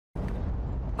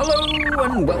Hello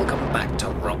and welcome back to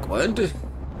Rockwood.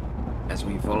 As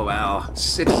we follow our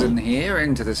citizen here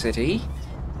into the city,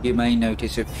 you may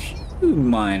notice a few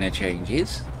minor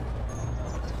changes.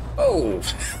 Oh,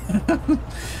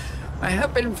 I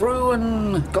have been through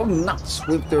and gone nuts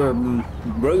with the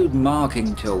road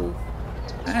marking tool,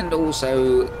 and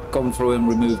also gone through and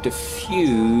removed a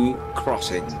few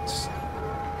crossings.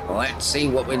 Let's see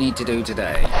what we need to do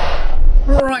today.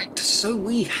 Right, so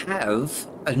we have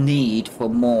a need for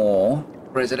more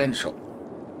residential.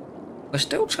 We're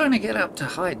still trying to get up to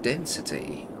high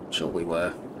density. I'm sure we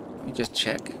were. Let me just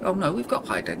check. Oh no, we've got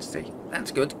high density.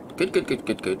 That's good.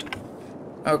 Good.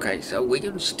 Okay, so we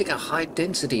can stick a high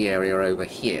density area over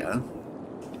here.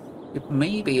 It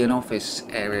may be an office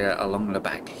area along the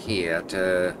back here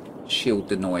to shield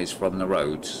the noise from the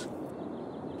roads.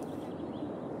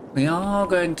 We are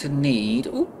going to need...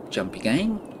 Oh, jumpy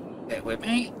game. Bear with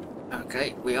me.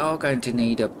 Okay, we are going to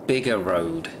need a bigger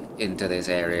road into this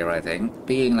area, I think,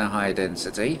 being the high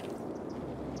density.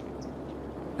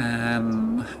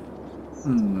 I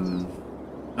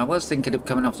was thinking of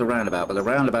coming off the roundabout, but the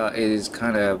roundabout is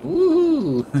kind of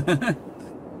woo.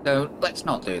 So let's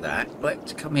not do that.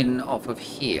 Let's come in off of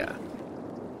here.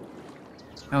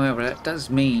 However, that does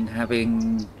mean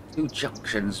having two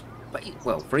junctions,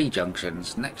 well, three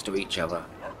junctions next to each other.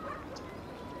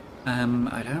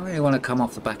 I don't really want to come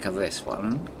off the back of this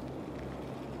one.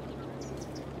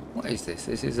 What is this?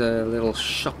 This is a little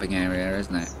shopping area,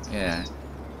 isn't it? Yeah.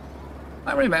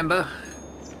 I remember.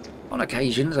 On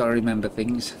occasions, I remember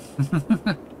things.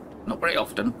 Not very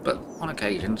often, but on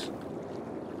occasions.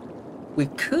 We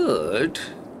could...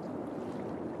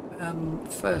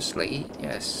 firstly,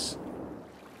 yes.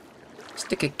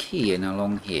 Stick a key in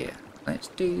along here. Let's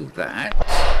do that.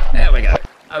 There we go.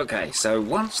 Okay, so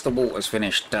once the water's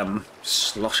finished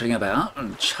sloshing about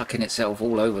and chucking itself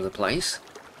all over the place,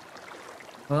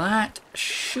 that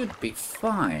should be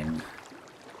fine.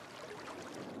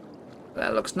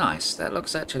 That looks nice. That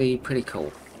looks actually pretty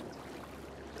cool.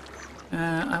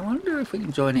 I wonder if we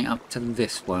can join it up to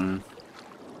this one.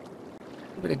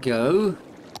 Give it a go.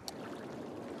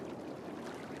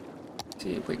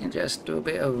 See if we can just do a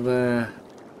bit of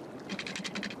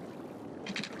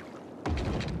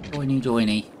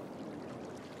joiny.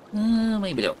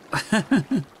 Maybe not.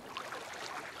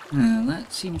 That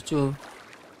seems to have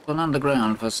gone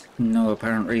underground for no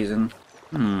apparent reason.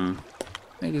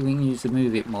 Maybe we can use the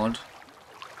move it mod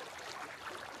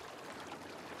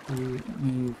to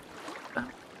move that.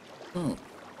 Oh,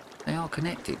 they are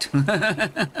connected.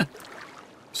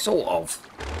 Sort of.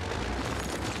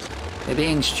 They're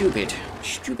being stupid.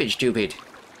 Stupid.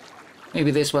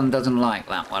 Maybe this one doesn't like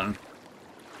that one.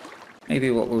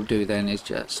 Maybe what we'll do then is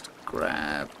just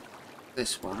grab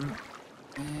this one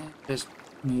and just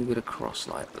move it across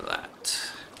like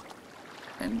that.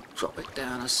 And drop it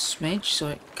down a smidge so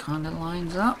it kind of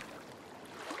lines up.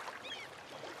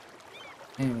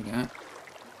 There we go.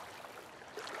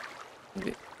 Move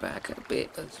it back a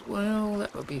bit as well.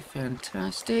 That would be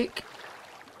fantastic.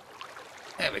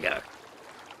 There we go.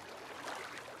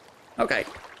 Okay.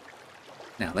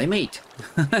 Now they meet.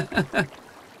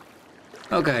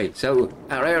 Okay, so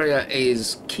our area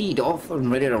is keyed off and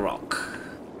ready to rock.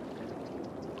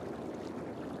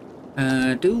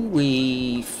 Do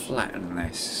we flatten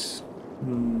this?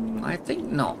 I think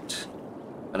not.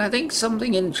 But I think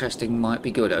something interesting might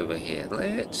be good over here.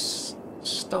 Let's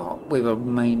start with a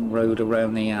main road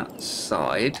around the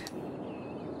outside.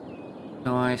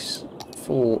 Nice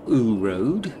 4U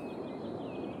road.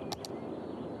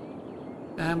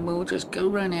 And we'll just go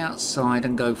around the outside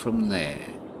and go from there.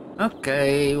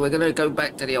 Okay, we're going to go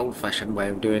back to the old-fashioned way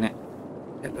of doing it.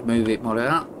 Get the move it mod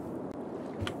out,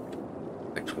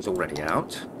 which was already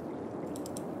out.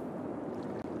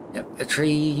 Yep, the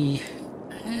tree,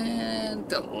 and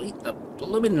delete the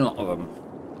blooming lot of them.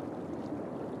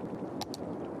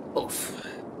 Oof.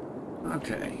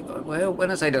 Okay, well,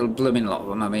 when I say the blooming lot of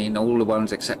them, I mean all the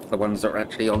ones except for the ones that are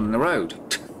actually on the road.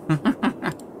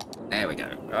 There we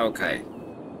go, okay.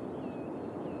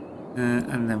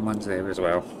 And then one's there as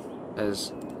well.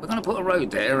 Because we're going to put a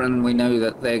road there and we know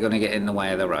that they're going to get in the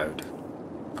way of the road.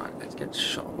 Right, let's get a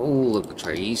shot of all of the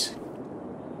trees.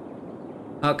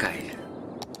 Okay,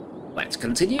 let's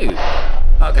continue.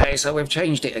 Okay, so we've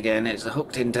changed it again. It's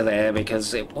hooked into there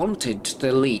because it wanted to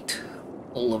delete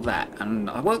all of that. And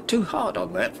I worked too hard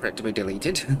on that for it to be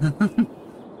deleted.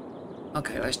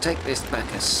 Okay, let's take this back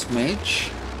a smidge.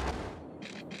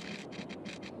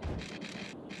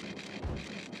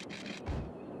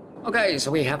 Okay, so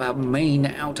we have our main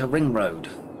outer ring road.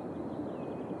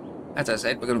 As I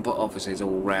said, we're going to put offices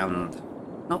all round,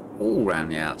 not all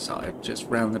round the outside, just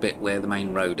round the bit where the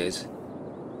main road is.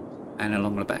 and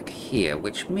along the back here,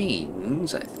 which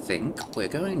means I think we're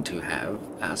going to have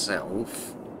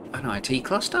ourselves an IT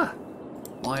cluster.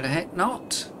 Why the heck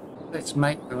not? Let's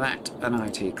make that an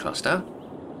IT cluster.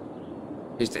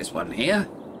 Is this one here?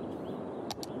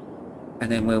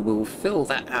 And then we'll fill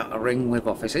that outer ring with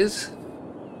offices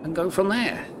and go from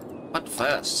there. But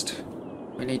first,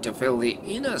 we need to fill the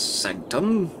inner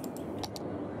sanctum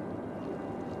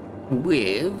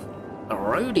with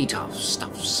roady tough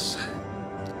stuffs.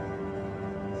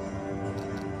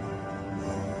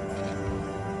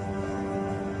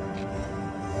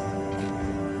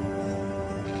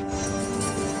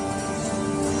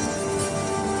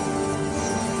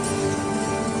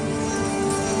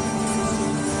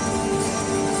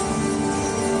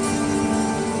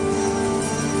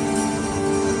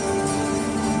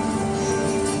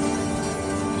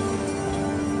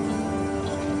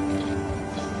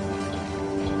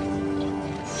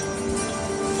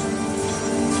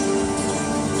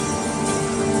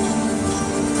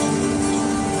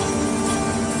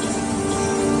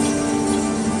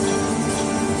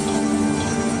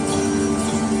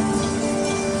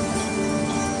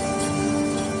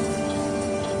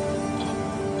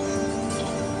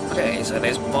 Okay, so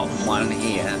this bottom one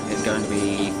here is going to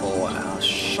be for our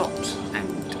shops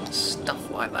and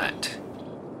stuff like that.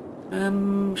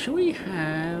 Shall we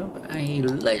have a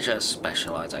leisure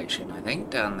specialization, I think,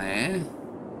 down there?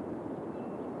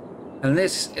 And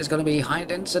this is going to be high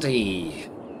density.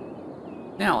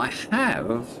 Now, I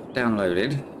have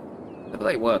downloaded, whether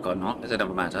they work or not, does it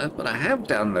ever matter, but I have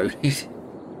downloaded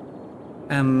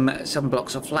some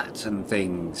blocks of flats and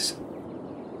things.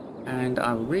 And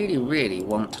I really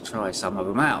want to try some of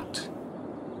them out.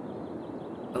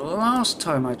 The last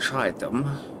time I tried them,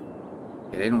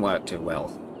 it didn't work too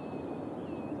well.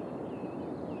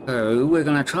 So we're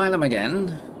going to try them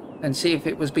again and see if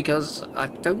it was because I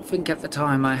don't think at the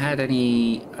time I had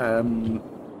any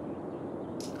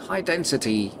high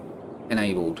density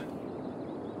enabled.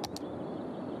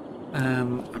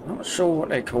 I'm not sure what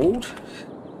they're called.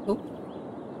 Oh.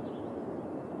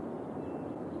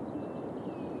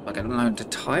 If I can learn to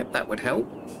type, that would help.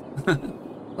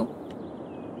 Oh.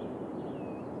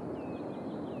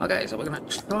 Okay, so we're going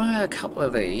to try a couple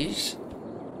of these.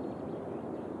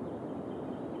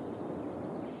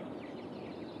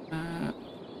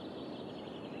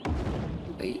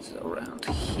 These around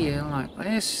here like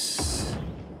this.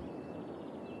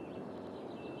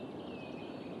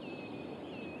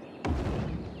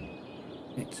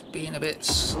 It's being a bit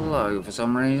slow for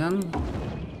some reason.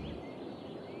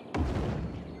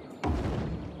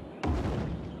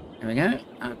 There we go.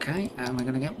 Okay, and we're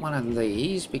going to get one of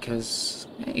these because,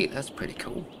 hey, that's pretty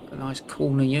cool. A nice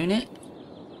corner unit.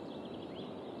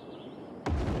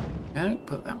 Go,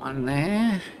 put that one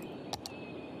there.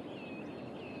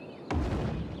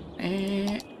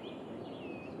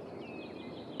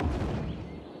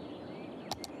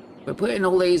 We're putting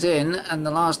all these in, and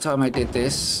the last time I did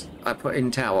this, I put in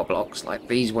tower blocks, like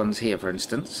these ones here, for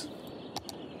instance.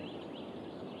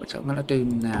 Which I'm going to do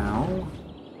now.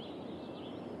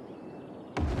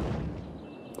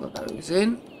 Put those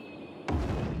in.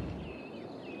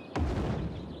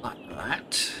 Like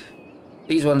that.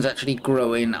 These ones actually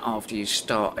grow in after you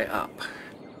start it up.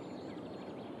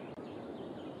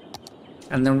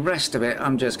 And the rest of it,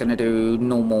 I'm just going to do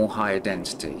normal higher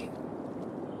density.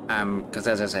 Because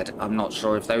as I said, I'm not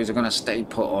sure if those are going to stay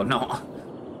put or not.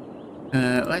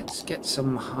 Let's get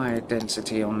some higher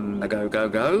density on the go.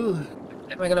 Then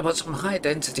we're going to put some high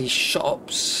density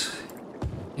shops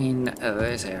in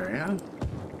this area.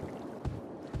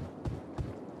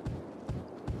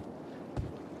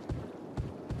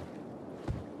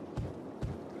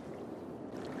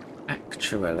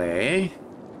 Actually,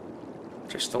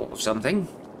 just thought of something.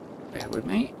 Bear with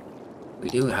me. We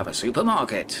do have a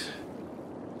supermarket.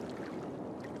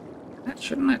 That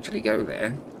shouldn't actually go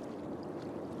there.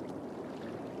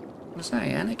 I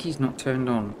say, anarchy's not turned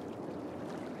on.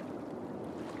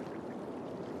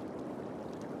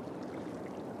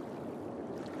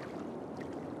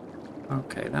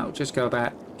 Okay, that'll just go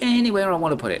about anywhere I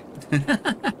want to put it.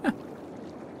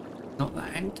 Not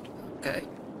that end. Okay.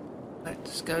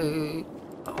 Let's go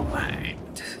that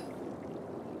end.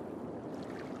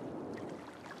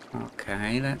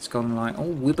 Okay, that's gone like,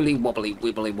 oh, wibbly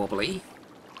wobbly.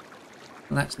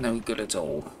 That's no good at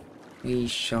all. We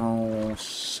shall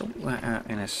sort that out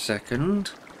in a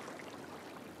second.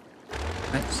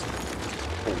 Let's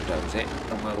bulldoze it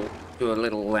and we'll do a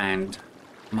little land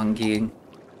monkeying.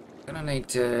 Gonna need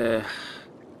to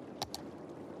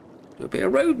do a bit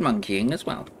of road monkeying as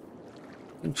well.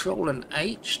 Control and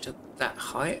H to that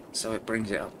height so it brings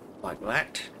it up like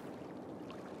that.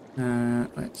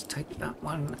 Let's take that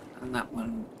one, and that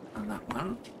one, and that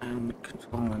one, and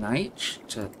control an H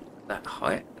to that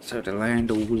height, so the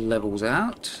land all levels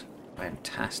out.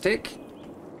 Fantastic.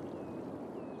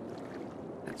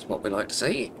 That's what we like to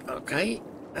see. Okay,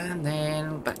 and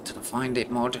then back to the Find It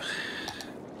mod,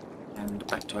 and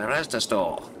back to our Asda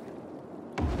store.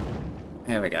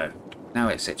 There we go. Now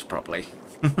it sits properly.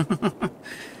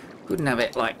 Couldn't have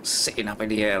it like sitting up in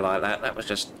the air like that. That was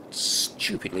just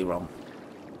stupidly wrong.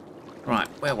 Right,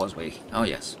 where was we? Oh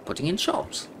yes, putting in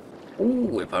shops.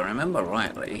 Oh, if I remember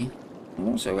rightly, I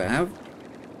also have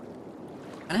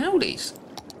an Aldi's.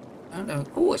 I don't know.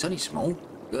 Oh, it's only small.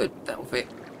 Good, that'll fit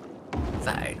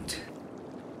that end.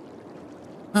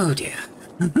 Oh dear.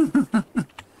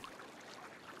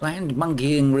 Land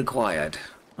monkeying required.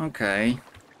 Okay.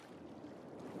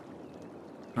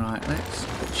 Right, let's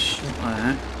put shit like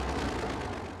that.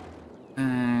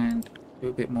 And do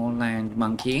a bit more land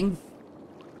monkeying.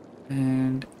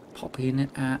 And pop in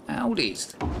our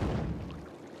Aldi's.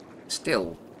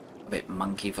 Still a bit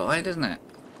monkeyfied, isn't it?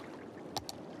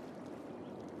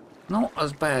 Not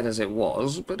as bad as it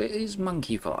was, but it is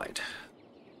monkeyfied.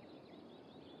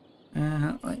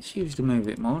 Let's use the Move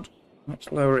It mod.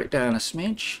 Let's lower it down a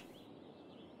smidge.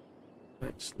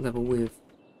 Let's level with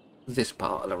this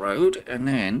part of the road, and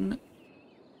then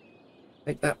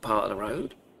take that part of the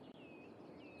road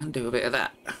and do a bit of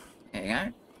that. There you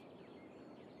go.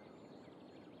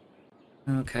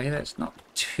 Okay, that's not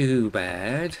too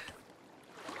bad.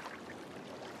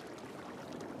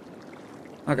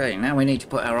 Okay, now we need to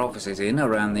put our offices in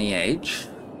around the edge.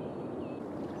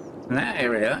 And that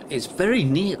area is very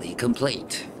nearly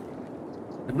complete.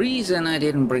 The reason I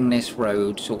didn't bring this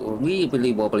road sort of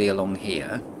wibbly wobbly along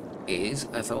here is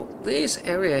I thought this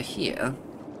area here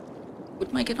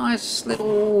would make a nice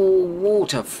little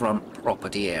waterfront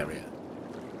property area.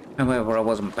 However, I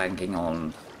wasn't banking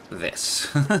on this.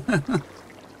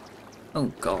 Oh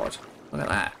god, look at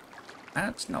that.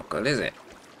 That's not good, is it?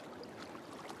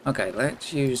 Okay,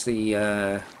 let's use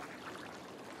the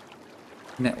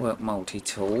network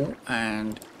multi-tool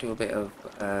and do a bit of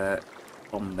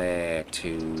from there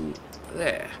to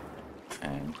there.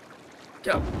 And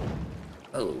go.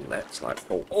 Oh, that's like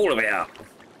pull all of it out.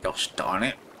 Gosh darn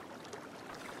it.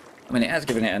 I mean, it has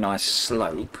given it a nice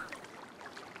slope,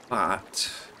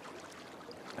 but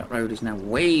that road is now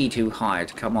way too high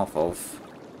to come off of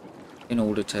in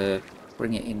order to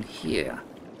bring it in here.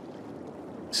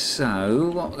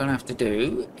 So what we're going to have to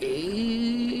do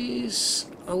is,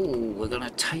 oh, we're going to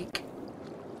take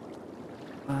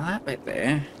that bit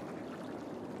there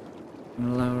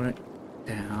and lower it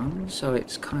down so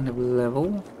it's kind of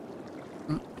level.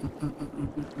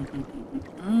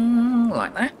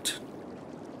 Like that.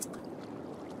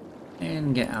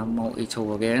 And get our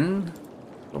multi-tool again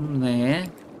from there,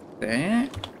 there,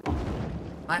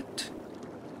 that,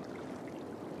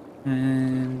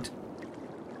 and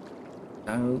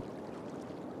oh,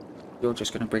 you're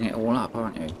just going to bring it all up,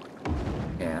 aren't you?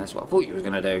 Yeah, that's what I thought you were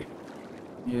going to do.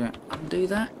 Yeah, undo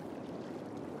that.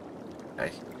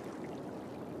 Okay.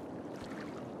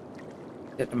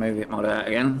 Get the Move It mod out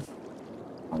again.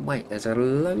 Oh wait, there's a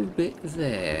low bit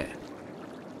there.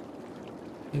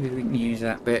 Maybe we can use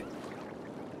that bit.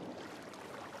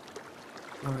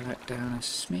 Lower that down a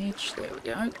smidge. There we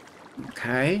go.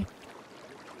 Okay.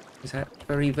 Is that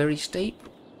very, very steep?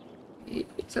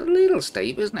 It's a little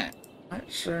steep, isn't it?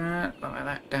 Let's lower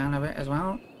that down a bit as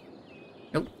well.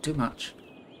 Nope, too much.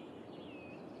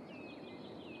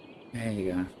 There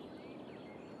you go.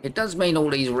 It does mean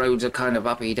all these roads are kind of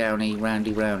uppy, downy,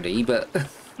 roundy, roundy, but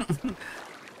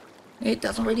it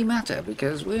doesn't really matter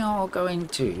because we are going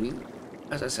to,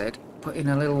 as I said, put in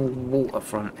a little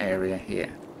waterfront area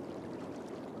here.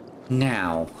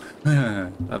 Now,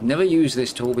 I've never used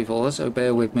this tool before, so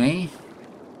bear with me.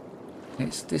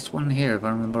 It's this one here, if I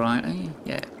remember rightly.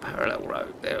 Yeah, parallel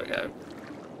road. There we go.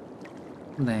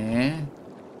 There.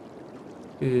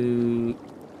 To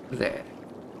there.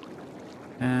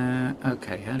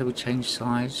 Okay, how do we change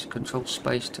size? Control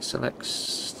space to select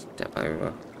step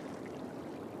over.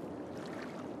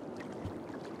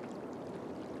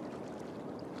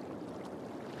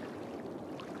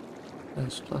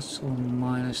 Press plus or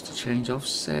minus to change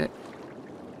offset.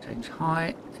 Change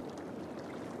height.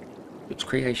 Which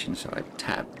creation side?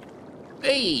 Tab.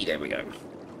 Hey, there we go.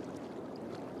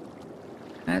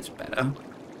 That's better.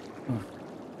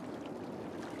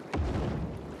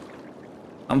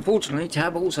 Unfortunately,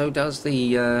 Tab also does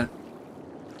the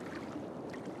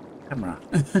camera.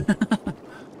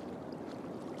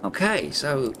 Okay,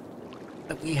 so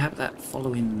we have that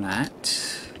following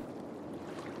that.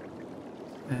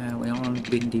 We are on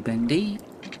Bindy Bendy.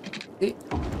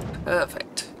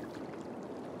 Perfect.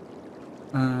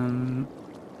 Why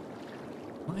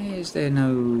is there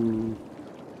no...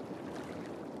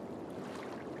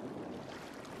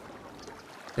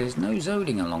 There's no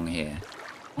zoning along here.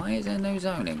 Why is there no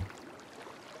zoning?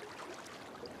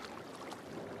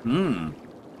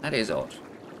 That is odd.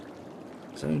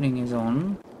 Zoning is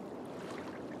on.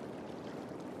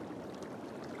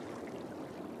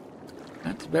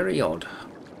 That's very odd.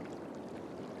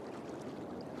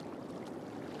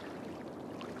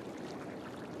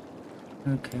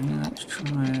 Okay, let's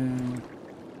try...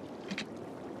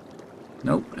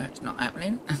 Nope, that's not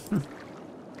happening.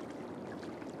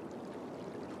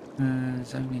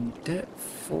 Zoning depth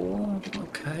 4.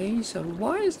 Okay, so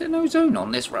why is there no zone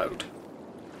on this road?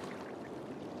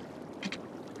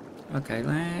 Okay,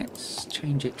 let's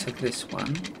change it to this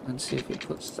one and see if it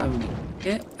puts zoning.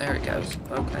 Yep, there it goes.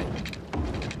 Okay.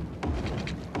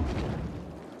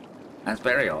 That's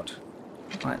very odd.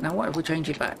 Right, now what if we change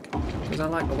it back? Because I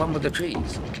like the one with the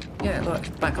trees. Yeah, look,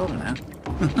 it's back on now.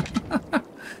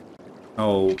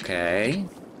 Okay.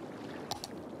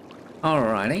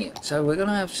 Alrighty, so we're going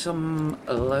to have some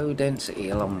low density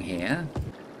along here.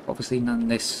 Obviously none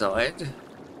this side.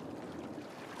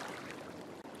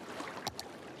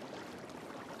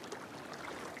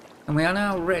 And we are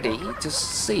now ready to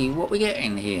see what we get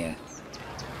in here.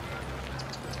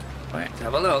 Right, let's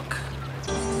have a look.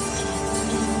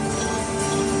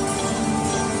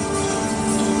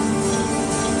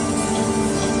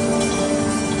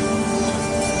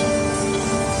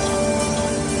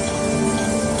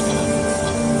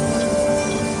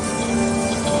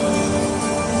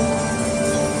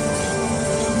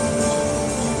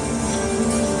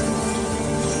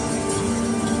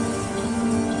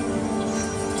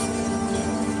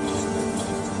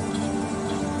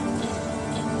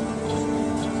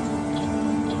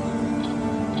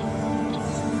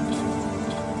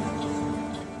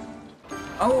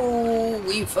 Oh,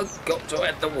 we forgot to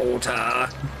add the water.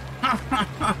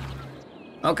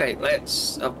 Okay,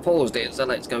 I've paused it, so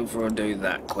let's go through and do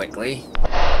that quickly.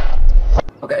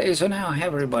 Okay, so now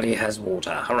everybody has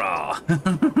water. Hurrah!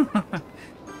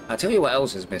 I'll tell you what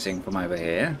else is missing from over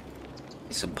here.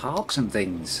 It's some parks and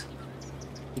things.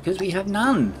 Because we have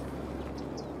none.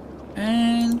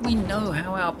 And we know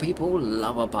how our people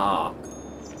love a park.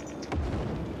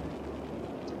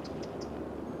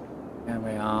 There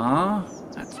we are.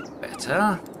 That's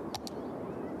better.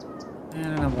 And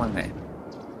another one there.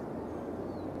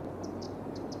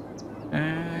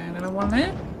 And another one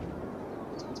there.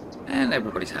 And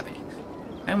everybody's happy.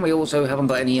 And we also haven't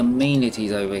got any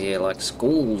amenities over here like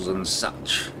schools and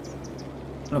such.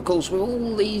 And of course with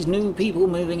all these new people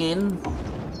moving in,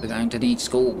 we're going to need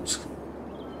schools.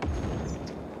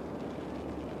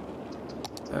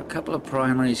 So a couple of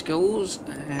primary schools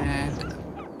and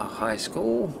a high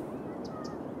school.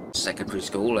 Secondary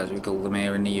school, as we call them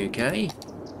here in the UK,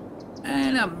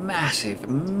 and a massive,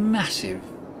 massive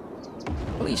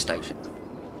police station,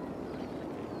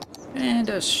 and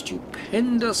a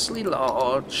stupendously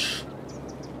large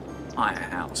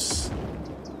firehouse,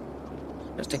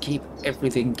 just to keep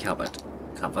everything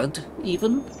covered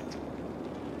even.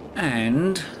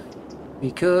 And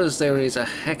because there is a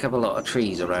heck of a lot of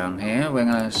trees around here, we're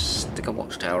going to stick a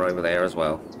watchtower over there as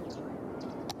well.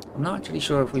 I'm not actually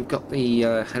sure if we've got the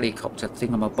helicopter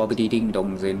thingamabobbity ding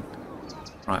dongs in.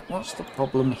 Right, what's the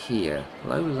problem here?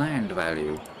 Low land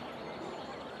value.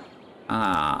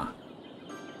 Ah.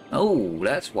 Oh,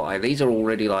 that's why. These are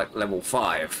already like level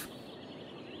 5.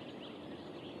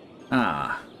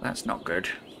 Ah, that's not good.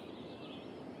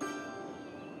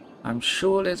 I'm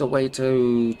sure there's a way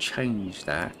to change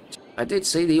that. I did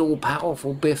see the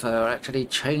all-powerful Biffer actually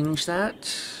change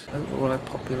that. Override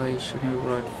population,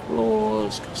 override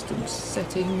floors, custom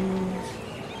settings.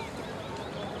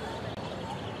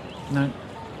 No,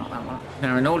 not that one.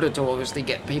 Now, in order to obviously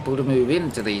get people to move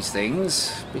into these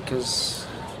things, because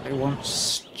they want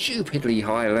stupidly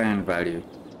high land value.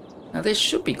 Now, this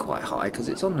should be quite high because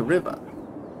it's on the river.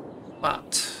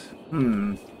 But,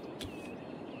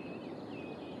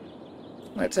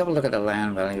 let's have a look at the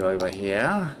land value over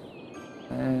here.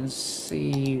 And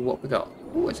see what we got.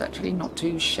 Oh, it's actually not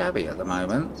too shabby at the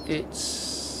moment.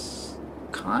 It's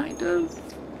kind of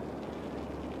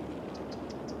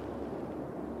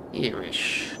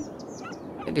here-ish.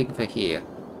 Heading for here.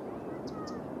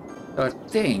 So I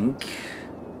think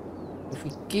if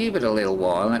we give it a little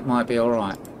while, it might be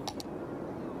alright.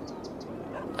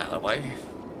 That way.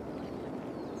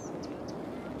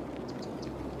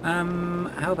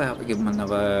 How about we give them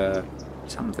another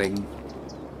something?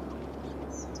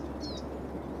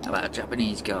 How about a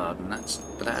Japanese garden?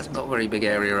 But that hasn't got a very big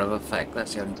area of effect.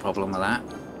 That's the only problem with that.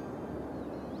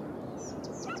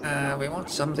 We want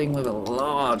something with a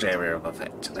large area of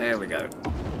effect. There we go.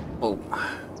 Boom.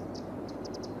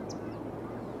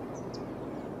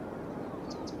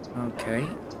 Okay,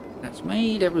 that's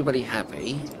made everybody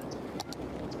happy.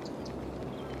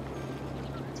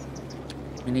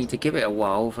 We need to give it a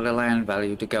while for the land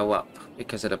value to go up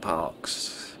because of the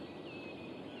parks.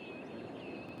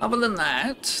 Other than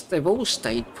that, they've all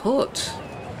stayed put.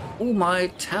 All my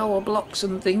tower blocks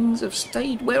and things have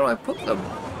stayed where I put them,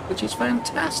 which is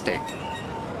fantastic.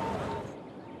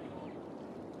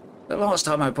 The last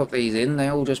time I put these in, they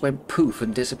all just went poof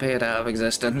and disappeared out of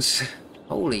existence.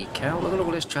 Holy cow, look at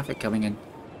all this traffic coming in.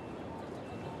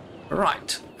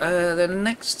 Right, the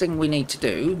next thing we need to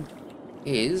do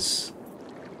is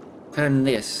turn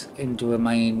this into a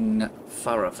main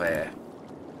thoroughfare.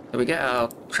 So we get our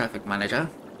traffic manager,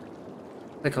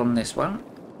 click on this one,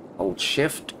 hold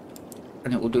shift,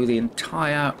 and it will do the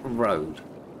entire road.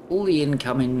 All the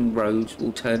incoming roads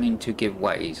will turn into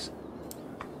giveways.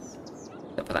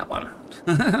 Except for that one.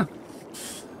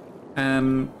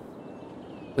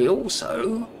 We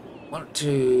also want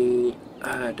to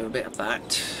do a bit of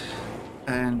that,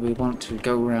 and we want to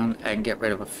go around and get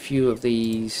rid of a few of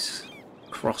these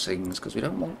crossings because we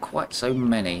don't want quite so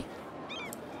many.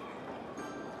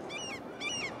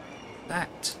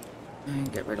 That,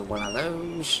 and get rid of one of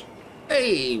those.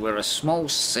 Hey, we're a small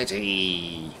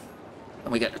city,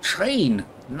 and we get a train.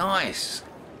 Nice.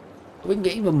 We can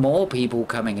get even more people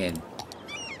coming in.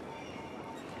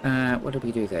 What did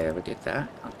we do there? We did that.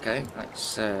 Okay,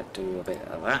 let's do a bit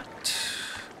of that.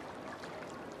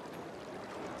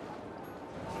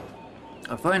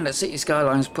 I find that City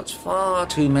Skylines puts far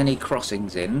too many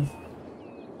crossings in,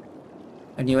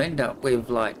 and you end up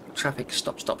with like traffic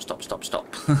stop, stop, stop, stop, stop.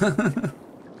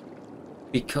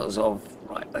 Because of,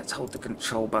 right, let's hold the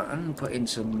control button, put in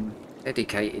some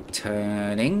dedicated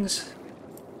turnings.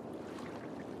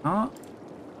 Ah,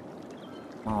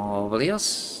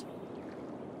 marvellous.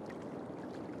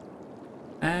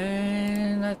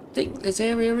 And I think this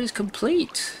area is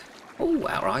complete. Oh,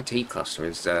 our IT cluster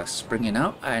is springing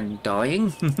up and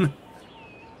dying.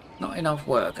 Not enough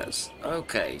workers.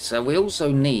 Okay, so we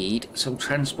also need some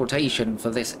transportation for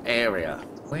this area.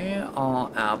 Where are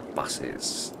our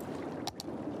buses?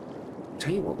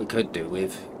 Tell you what we could do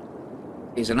with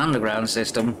is an underground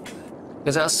system,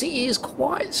 because our city is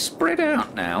quite spread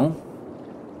out now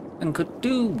and could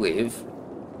do with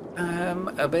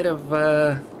a bit of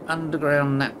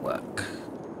underground network.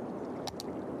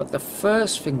 But the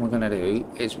first thing we're going to do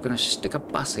is we're going to stick a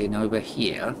bus in over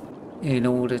here in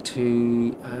order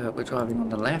to we're driving on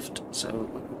the left, so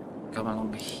we'll come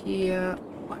along here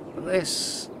like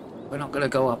this. We're not going to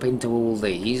go up into all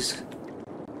these,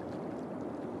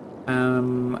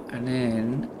 and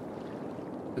then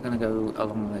we're going to go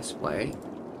along this way.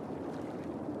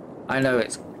 I know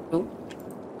it's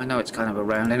kind of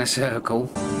around in a circle.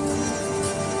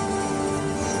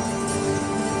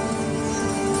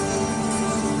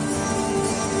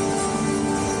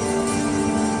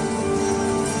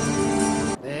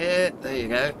 There you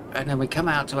go. And then we come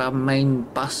out to our main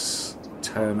bus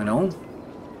terminal.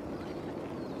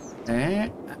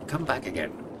 There, and come back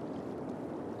again.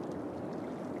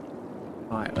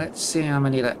 Right, let's see how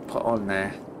many that put on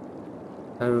there.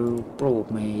 So,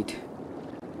 Broadmead.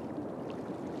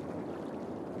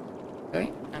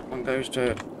 Okay, that one goes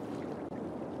to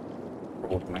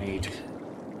Broadmead.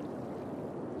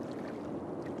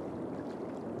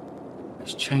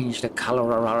 Let's change the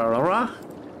colour.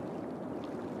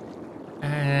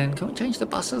 And can we change the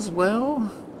bus as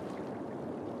well?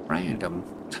 Random.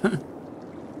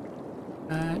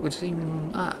 It would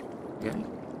seem... okay.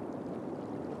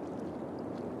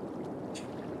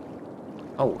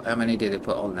 Oh, how many did it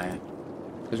put on there?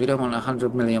 Because we don't want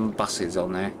 100 million buses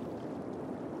on there.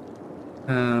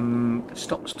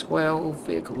 Stocks 12,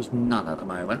 vehicles none at the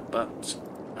moment, but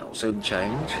that'll soon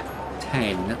change.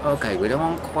 10. Okay, we don't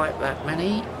want quite that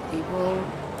many people.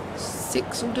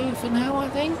 6 will do for now, I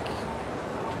think.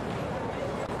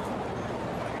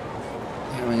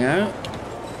 There we go.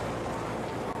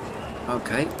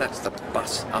 Okay, that's the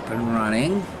bus up and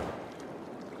running.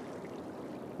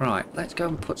 Right, let's go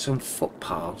and put some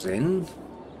footpaths in,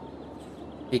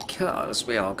 because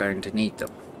we are going to need them.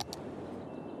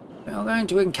 We are going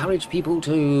to encourage people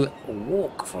to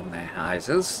walk from their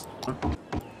houses. There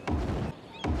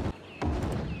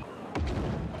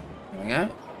we go.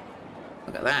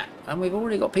 Look at that. And we've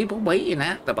already got people waiting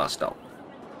at the bus stop.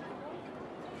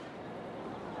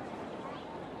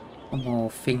 One more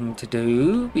thing to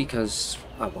do, because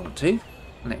I want to,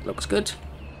 and it looks good,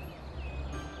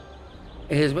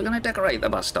 is we're going to decorate the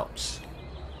bus stops.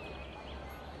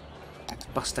 Let's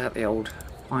bust out the old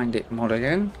find it mod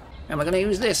again. And we're going to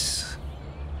use this.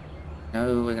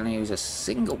 No, we're going to use a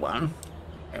single one.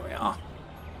 There we are.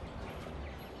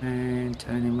 And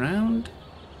turn him round.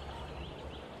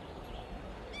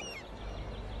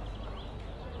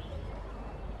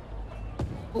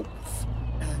 Oops.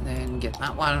 And then get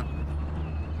that one.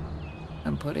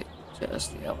 And put it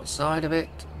just the other side of it.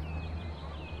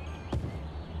 There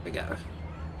we go.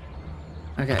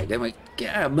 Okay, then we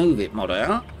get our move it mod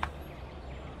out.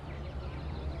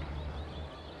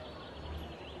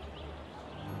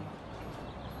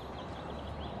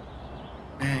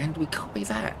 And we copy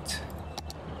that.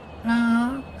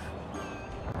 And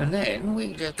then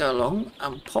we just go along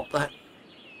and pop that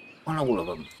on all of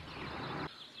them.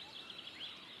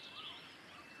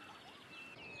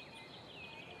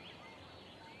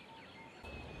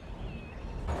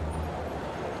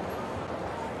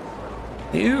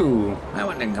 Ew, that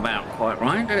one didn't come out quite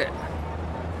right, did it?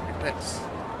 Let's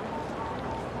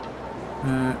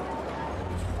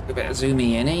a bit of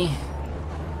zoomy in-y.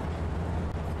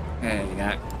 There you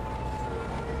go.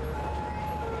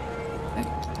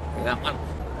 Okay, that one.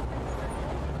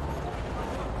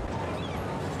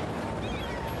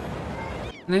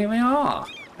 And there we are.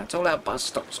 That's all our bus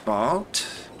stops marked.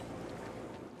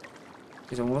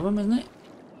 Is all of them, isn't it?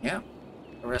 Yeah.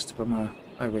 The rest of them are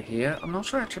over here. I'm not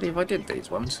sure actually if I did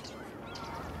these ones.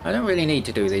 I don't really need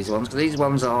to do these ones because these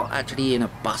ones are actually in a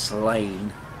bus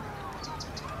lane,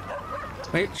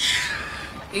 which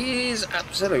is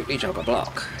absolutely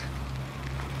chock-a-block.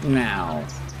 Now,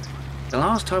 the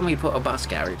last time we put a bus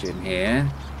garage in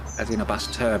here, as in a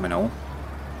bus terminal,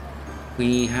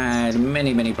 we had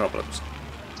many problems.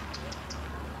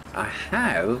 I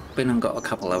have been and got a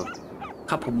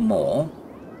couple more.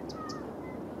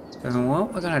 So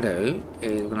what we're going to do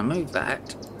is we're going to move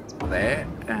that there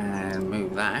and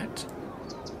move that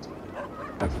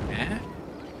over there.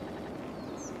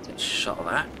 Get a shot of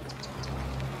that.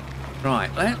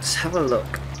 Right, let's have a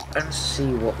look and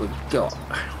see what we've got.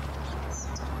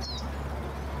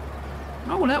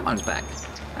 Oh, that one's back.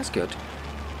 That's good.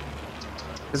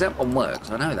 Because that one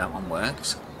works. I know that one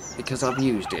works because I've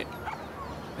used it.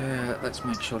 Let's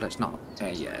make sure that's not...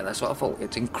 yeah, that's what I thought.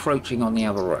 It's encroaching on the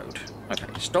other road. Okay,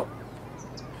 stop.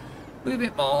 Move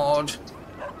it mod.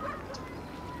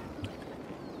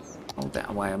 Hold that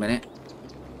away a minute.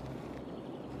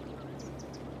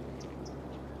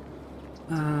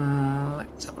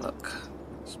 Let's have a look.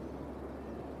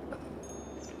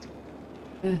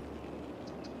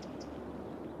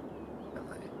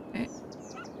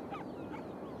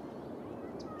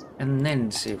 And then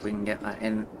see if we can get that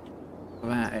in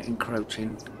without it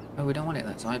encroaching. Oh, we don't want it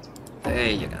that side.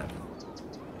 There you go.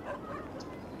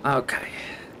 Okay.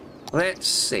 Let's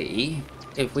see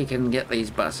if we can get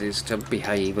these buses to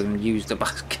behave and use the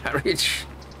bus carriage.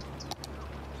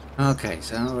 Okay,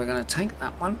 so we're going to take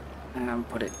that one and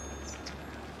put it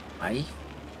away.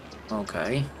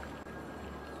 Okay.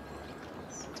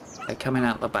 They're coming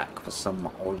out the back for some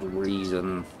odd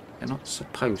reason. They're not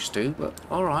supposed to, but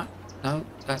alright. No,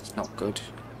 that's not good.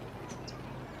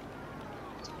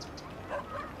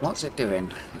 What's it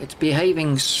doing? It's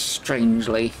behaving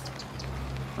strangely.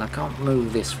 I can't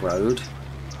move this road.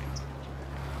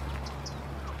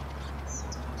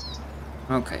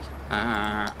 Okay,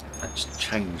 let's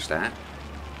change that.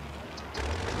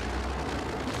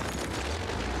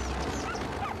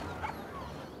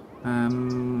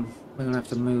 We're gonna have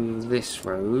to move this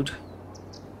road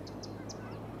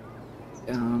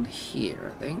down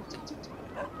here, I think.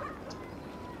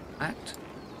 That.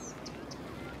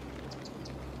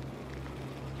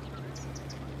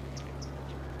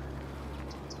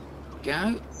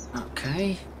 Go.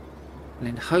 Okay. And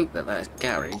then hope that that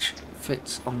garage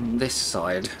fits on this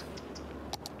side.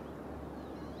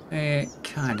 It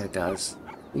kind of does.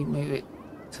 We move it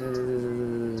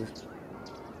to...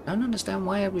 I don't understand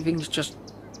why everything's just...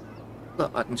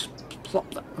 Look, I can just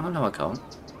plop that... Oh, no, I can't.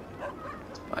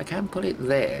 But I can put it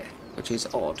there, which is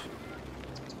odd.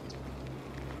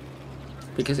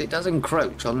 Because it does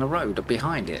encroach on the road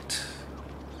behind it.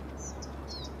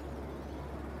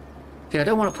 See, I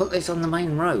don't want to put this on the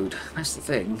main road. That's the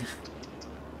thing.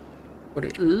 But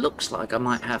it looks like I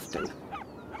might have to.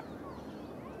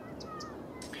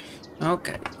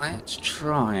 Okay, let's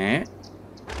try it.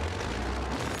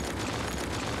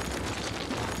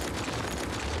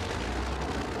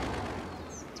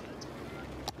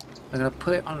 I'm going to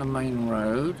put it on the main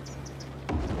road.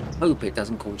 Hope it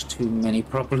doesn't cause too many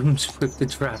problems with the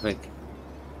traffic.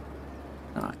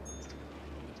 Alright.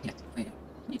 Yeah, yeah.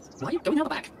 Why are you going out the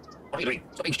back? What are you doing?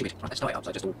 Stop being stupid. Right, let's start it up so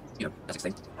I just all, you know, that's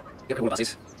the thing. Get rid of all the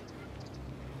buses.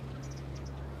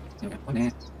 There we go. One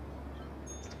there.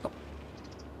 Stop.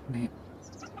 One there.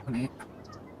 Come here.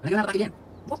 Are they going out back again?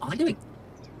 What are they doing?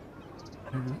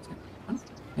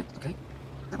 Yeah, okay.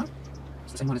 That one?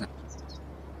 It's the same one, isn't it?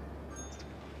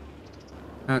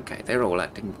 Okay, they're all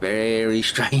acting very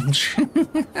strange.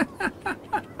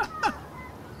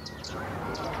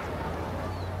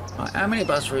 Right, how many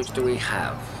bus routes do we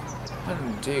have?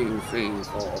 1, 2, 3,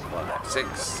 4, 5,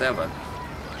 6, 7.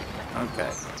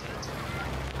 Okay.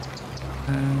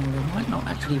 There might not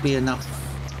actually be enough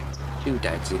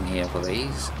doodads in here for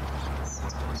these.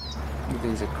 Move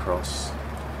these across.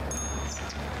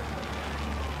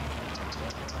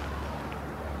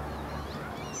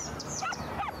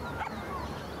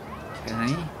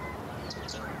 Okay.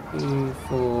 2,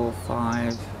 4,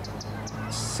 5,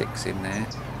 6 in there.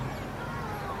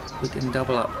 We can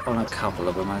double up on a couple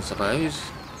of them, I suppose.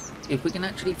 If we can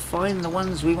actually find the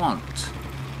ones we want.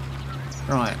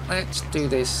 Right, let's do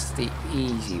this the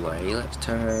easy way. Let's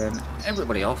turn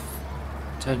everybody off.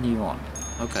 Turn you on.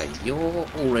 Okay, you're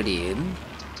already in.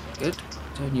 Good.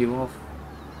 Turn you off.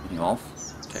 Turn you off.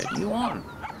 Turn you on.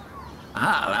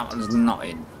 Ah, that one's not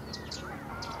in.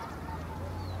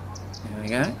 There we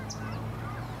go.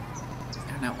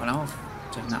 Turn that one off.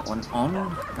 Turn that one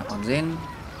on. That one's in.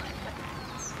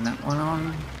 Turn that one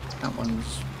on. That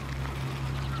one's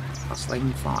bus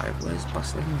lane 5. Where's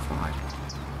bus lane 5?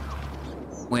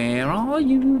 Where are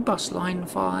you, bus line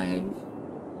 5?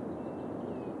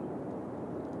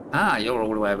 Ah, you're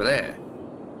all the way over there.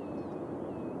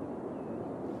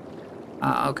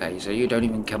 Ah, okay, so you don't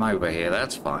even come over here.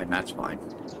 That's fine, that's fine.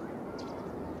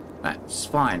 That's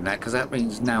fine, because that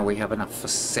means now we have enough for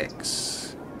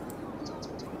 6.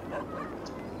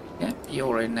 Yep,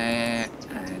 you're in there,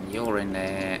 and you're in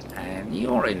there, and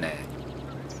you're in there.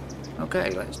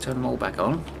 Okay, let's turn them all back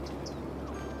on.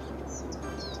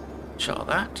 Shot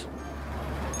that.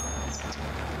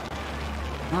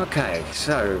 Okay,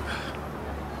 so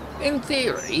in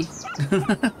theory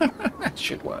that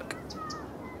should work.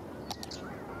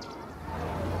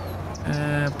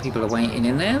 People are waiting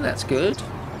in there, that's good.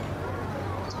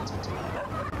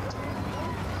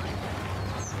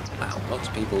 Wow, lots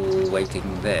of people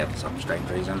waiting there for some strange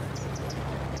reason.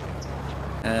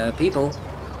 People,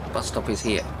 bus stop is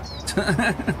here.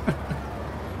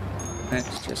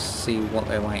 Let's just see what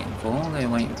they're waiting for. They're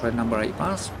waiting for a number 8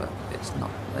 bus, but it's not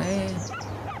there.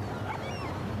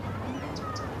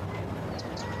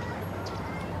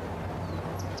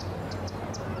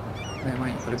 They're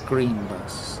waiting for the green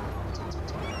bus.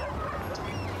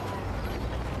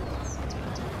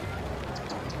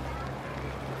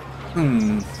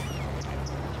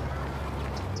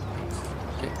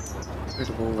 Get rid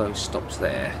of all those stops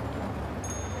there.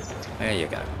 There you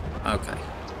go. Okay.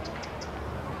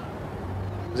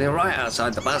 They're right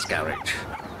outside the bus garage.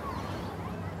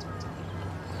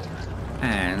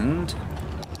 And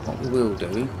what we will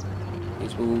do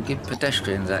is we'll give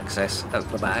pedestrians access at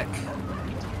the back.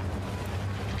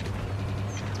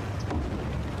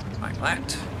 Like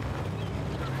that.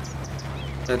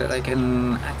 So that they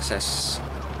can access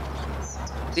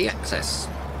the access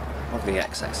of the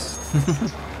access.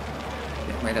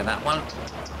 Get rid of that one,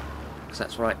 because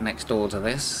that's right next door to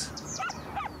this.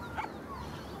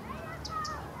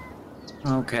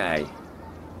 Okay.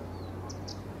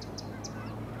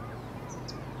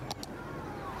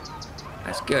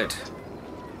 That's good.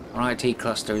 Our IT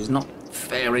cluster is not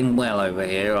faring well over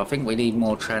here. I think we need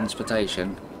more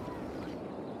transportation.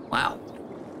 Wow.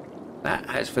 That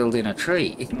has filled in a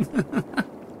tree.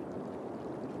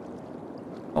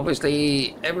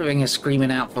 Obviously, everything is screaming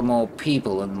out for more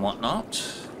people and whatnot.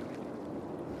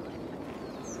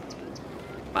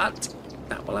 But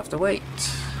that will have to wait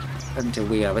until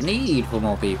we have a need for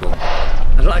more people.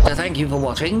 I'd like to thank you for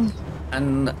watching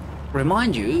and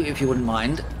remind you, if you wouldn't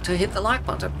mind, to hit the like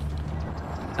button.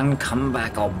 And come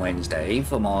back on Wednesday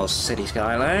for more City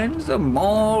Skylines and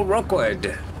more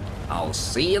Rockwood. I'll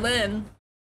see you then.